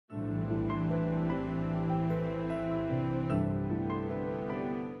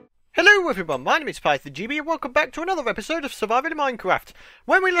Hello everyone, my name is PythonGB and welcome back to another episode of Surviving in Minecraft.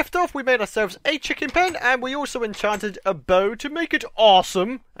 When we left off, we made ourselves a chicken pen and we also enchanted a bow to make it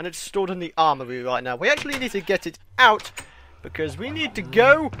awesome. And it's stored in the armory right now. We actually need to get it out because we need to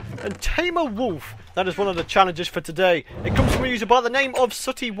go and tame a wolf. That is one of the challenges for today. It comes from a user by the name of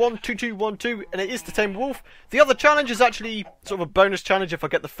Sooty12212 and it is to tame a wolf. The other challenge is actually sort of a bonus challenge if I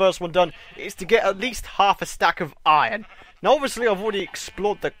get the first one done. It is to get at least half a stack of iron. Now obviously I've already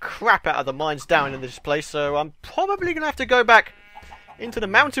explored the crap out of the mines down in this place, so I'm probably going to have to go back into the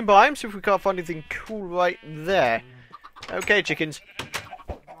mountain biome, see if we can't find anything cool right there. Okay, chickens.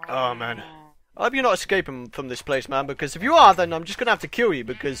 Oh man. I hope you're not escaping from this place, man, because if you are, then I'm just going to have to kill you,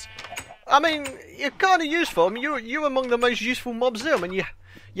 because, I mean, you're kind of useful. I mean, you're among the most useful mobs there. I mean,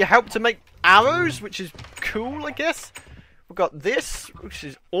 you help to make arrows, which is cool, I guess. We've got this, which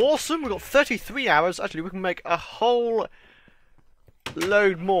is awesome. We've got 33 arrows. Actually, we can make a whole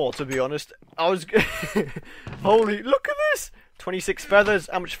load more, to be honest. Holy, look at this! 26 feathers.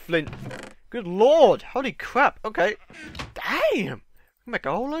 How much flint? Good lord! Holy crap! Okay, damn! We can make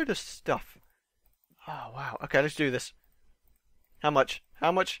a whole load of stuff. Oh wow! Okay, let's do this. How much?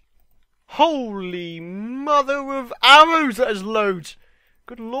 How much? Holy mother of arrows! That is loads.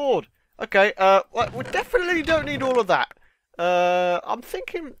 Good lord. Okay. We definitely don't need all of that. I'm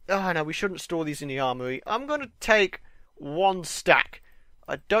thinking. Oh no, we shouldn't store these in the armory. I'm gonna take one stack.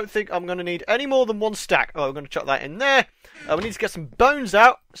 I don't think I'm going to need any more than one stack. Oh, we're going to chuck that in there. We need to get some bones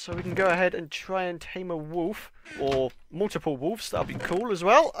out so we can go ahead and try and tame a wolf. Or multiple wolves. That'll be cool as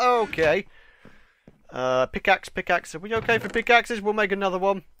well. Okay. Pickaxe. Are we okay for pickaxes? We'll make another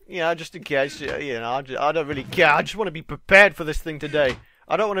one. Yeah, just in case. You know, I don't really care. I just want to be prepared for this thing today.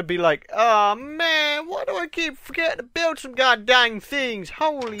 I don't want to be like, oh man, why do I keep forgetting to build some goddamn things?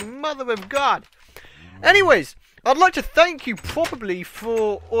 Holy mother of God. Anyways, I'd like to thank you probably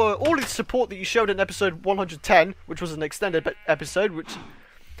for all the support that you showed in episode 110, which was an extended episode, which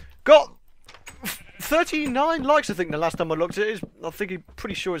got 39 likes, I think, the last time I looked at it. I'm thinking,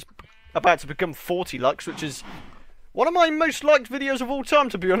 pretty sure it's about to become 40 likes, which is one of my most liked videos of all time,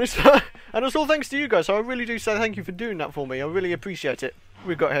 to be honest. And it's all thanks to you guys, so I really do say thank you for doing that for me. I really appreciate it.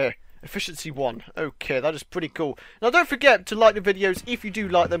 We've got here Efficiency 1. Okay, that is pretty cool. Now don't forget to like the videos if you do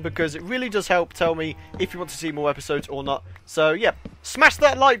like them, because it really does help tell me if you want to see more episodes or not. So yeah, smash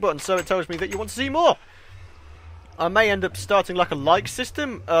that like button so it tells me that you want to see more. I may end up starting like a like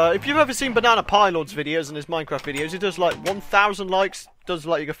system. If you've ever seen Banana Pilot's videos and his Minecraft videos, he does like 1,000 likes, does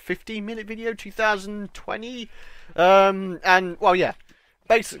like a 15-minute video, 2020. And well yeah,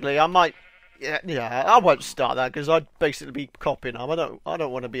 basically I might. Yeah, I won't start that because I'd basically be copying them. I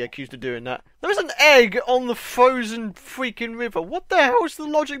don't want to be accused of doing that. There's an egg on the frozen freaking river. What the hell is the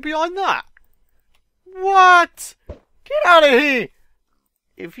logic behind that? What? Get out of here!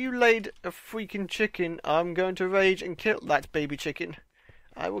 If you laid a freaking chicken, I'm going to rage and kill that baby chicken.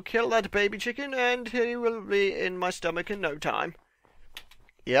 I will kill that baby chicken and he will be in my stomach in no time.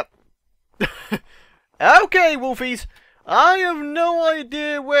 Yep. Okay, wolfies. I have no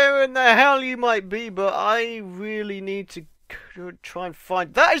idea where in the hell you might be, but I really need to try and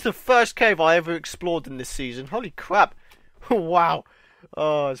find... That is the first cave I ever explored in this season. Holy crap. Wow.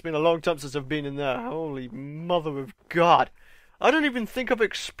 Oh, it's been a long time since I've been in there. Holy mother of God. I don't even think I've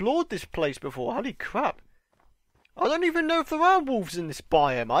explored this place before. Holy crap. I don't even know if there are wolves in this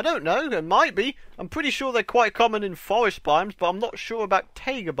biome. I don't know. There might be. I'm pretty sure they're quite common in forest biomes, but I'm not sure about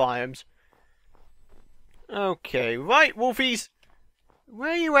taiga biomes. Okay, right, wolfies.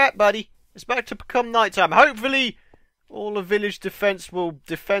 Where are you at, buddy? It's about to become nighttime. Hopefully, all the village defense will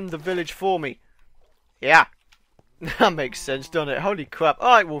defend the village for me. Yeah. That makes sense, doesn't it? Holy crap.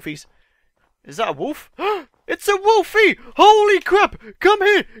 Alright, wolfies. Is that a wolf? It's a wolfie! Holy crap! Come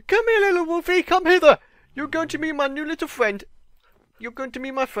here! Come here, little wolfie! Come hither! You're going to meet my new little friend. You're going to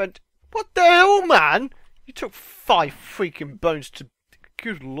meet my friend. What the hell, man? You took 5 freaking bones to...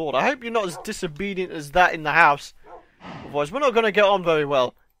 Good lord, I hope you're not as disobedient as that in the house. Otherwise, we're not going to get on very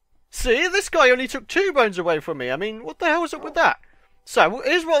well. See, this guy only took 2 bones away from me. I mean, what the hell is up with that? So,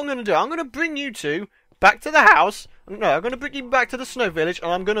 here's what I'm going to do. I'm going to bring you two back to the house. No, I'm going to bring you back to the snow village,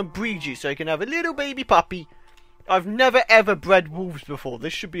 and I'm going to breed you so you can have a little baby puppy. I've never ever bred wolves before.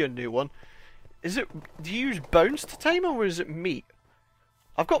 This should be a new one. Is it... Do you use bones to tame them, or is it meat?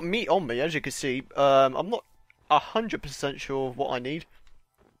 I've got meat on me, as you can see. I'm not 100% sure of what I need.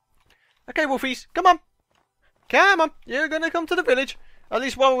 Okay, wolfies, come on. Come on, you're going to come to the village. At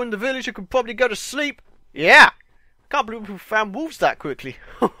least while we're in the village, you can probably go to sleep. Yeah. Can't believe we found wolves that quickly.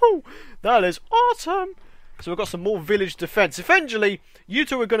 That is awesome. So we've got some more village defense. Eventually, you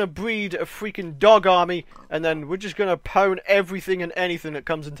two are going to breed a freaking dog army, and then we're just going to pwn everything and anything that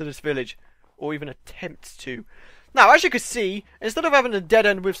comes into this village. Or even attempt to. Now, as you can see, instead of having a dead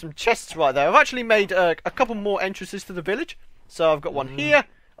end with some chests right there, I've actually made a couple more entrances to the village. So I've got one here.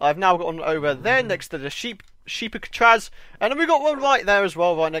 I've now got one over there next to the sheepicatraz. And then we've got one right there as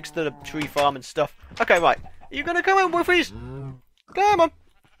well, right next to the tree farm and stuff. Okay, right. Are you going to come on, Wolfies? Come on.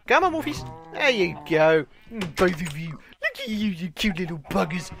 Come on, Wolfies. There you go. Both of you. Look at you, you cute little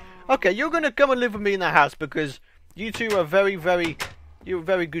buggers. Okay, you're going to come and live with me in the house because you two are you're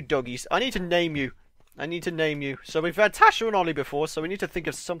very good doggies. I need to name you. I need to name you. So we've had Tasha and Ollie before, so we need to think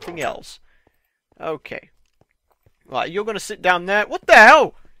of something else. Okay. Right, you're going to sit down there. What the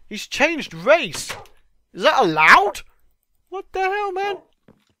hell? He's changed race. Is that allowed? What the hell, man?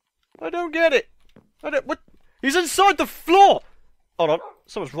 I don't get it. What? He's inside the floor. Hold on.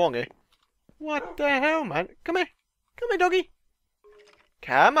 Something's wrong here. What the hell, man? Come here. Come here, doggy.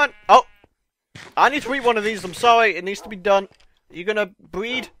 Come on. Oh. I need to eat one of these. I'm sorry. It needs to be done. Are you going to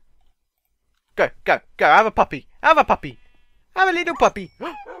breed? Go, go, go. Have a puppy. Have a puppy. Have a little puppy.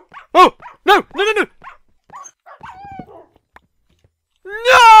 Oh! No! No, no, no!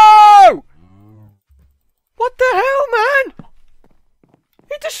 No! What the hell, man?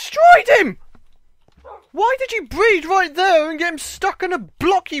 He destroyed him! Why did you breed right there and get him stuck in a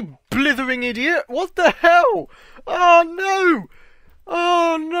block, you blithering idiot? What the hell? Oh, no!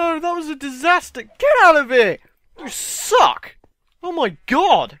 Oh, no, that was a disaster. Get out of here! You suck! Oh, my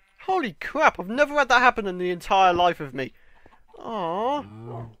God! Holy crap, I've never had that happen in the entire life of me.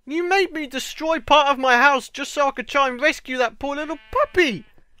 Aww. You made me destroy part of my house just so I could try and rescue that poor little puppy!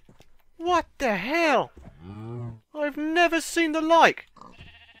 What the hell? I've never seen the like.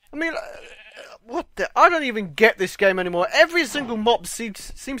 I mean, what the... I don't even get this game anymore. Every single mob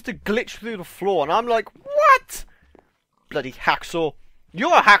seems to glitch through the floor, and I'm like, what? Bloody hacksaw.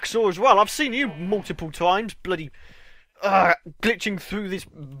 You're a hacksaw as well. I've seen you multiple times, bloody... glitching through this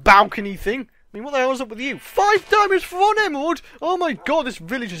balcony thing. I mean, what the hell is up with you? 5 diamonds for 1 emerald! Oh my god, this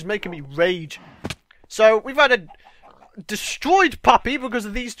village is making me rage. So, we've had a destroyed puppy because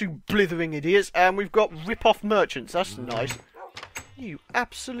of these two blithering idiots, and we've got rip-off merchants. That's nice. You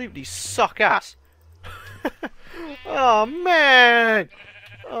absolutely suck ass. Oh man!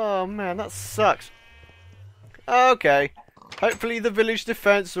 Oh man, that sucks. Okay. Hopefully the village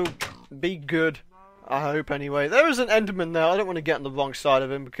defense will be good. I hope anyway. There is an Enderman there. I don't want to get on the wrong side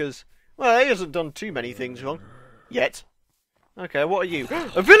of him because, well, he hasn't done too many things wrong. Yet. Okay, what are you?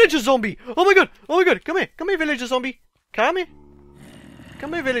 A villager zombie! Oh my god! Oh my god! Come here! Come here, villager zombie! Come here!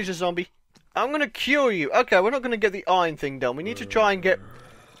 Come here, villager zombie! I'm going to cure you. Okay, we're not going to get the iron thing done. We need to try and get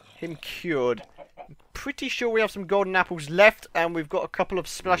him cured. I'm pretty sure we have some golden apples left, and we've got a couple of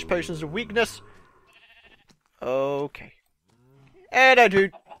splash potions of weakness. Okay. Hello,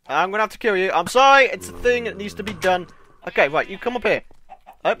 dude. I'm going to have to kill you. I'm sorry. It's a thing. It needs to be done. Okay, right. You come up here.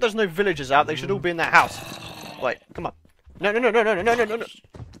 I hope there's no villagers out. They should all be in that house. Wait, come on. No, no, no, no, no, no, no, no, no.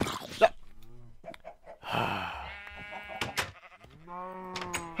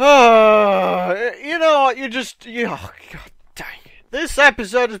 You know what? Oh, god dang it. This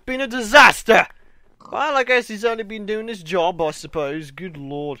episode has been a disaster. Well, I guess he's only been doing his job, I suppose. Good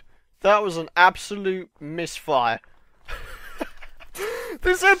lord. That was an absolute misfire.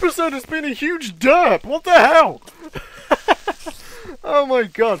 This episode has been a huge derp. What the hell? Oh my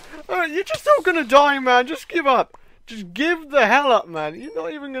god. You're just all gonna die, man. Just give up. Just give the hell up, man. You're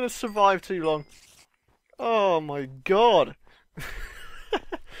not even gonna survive too long. Oh my god.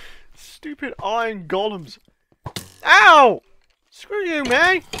 Stupid iron golems. Ow! Screw you,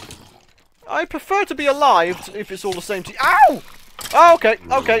 man. I prefer to be alive if it's all the same to you. Ow! Oh, okay,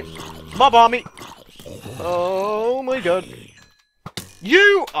 okay. Mob army. Oh my god.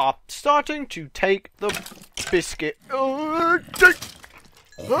 You are starting to take the biscuit. Right,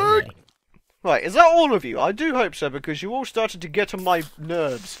 is that all of you? I do hope so, because you all started to get on my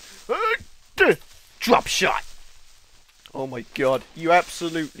nerves. Drop shot. Oh my god, you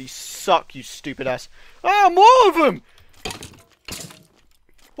absolutely suck, you stupid ass. Ah, more of them!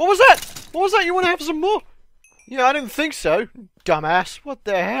 What was that? What was that? You want to have some more? Yeah, I didn't think so. Dumbass. What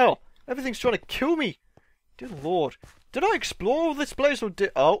the hell? Everything's trying to kill me. Dear lord. Did I explore all this place or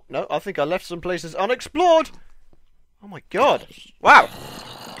did... Oh, no, I think I left some places unexplored. Oh my god. Wow.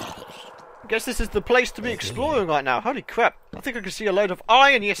 I guess this is the place to be exploring right now. Holy crap. I think I can see a load of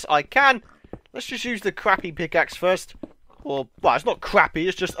iron. Yes, I can. Let's just use the crappy pickaxe first. Or, well, it's not crappy,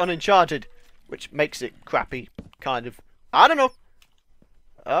 it's just unenchanted. Which makes it crappy, kind of. I don't know.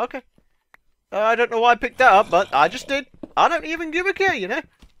 Okay. I don't know why I picked that up, but I just did. I don't even give a care, you know.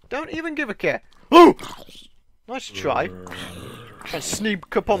 Don't even give a care. Oh! Nice try. Try and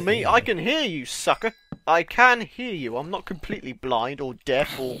sneak up on me. I can hear you, sucker. I can hear you. I'm not completely blind or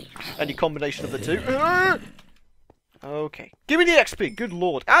deaf or any combination of the two. Okay. Give me the XP, good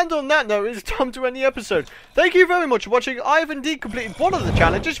lord. And on that note, it's time to end the episode. Thank you very much for watching. I have indeed completed one of the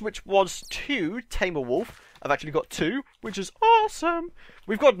challenges, which was to tame a wolf. I've actually got 2, which is awesome.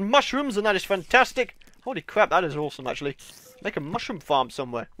 We've got mushrooms, and that is fantastic. Holy crap, that is awesome, actually. Make a mushroom farm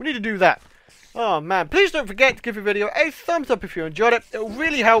somewhere. We need to do that. Oh, man. Please don't forget to give the video a thumbs up if you enjoyed it. It'll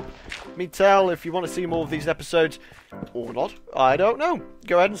really help me tell if you want to see more of these episodes or not. I don't know.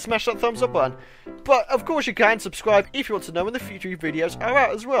 Go ahead and smash that thumbs up button. But, of course, you can subscribe if you want to know when the future videos are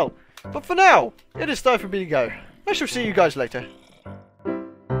out as well. But for now, it is time for me to go. I shall see you guys later.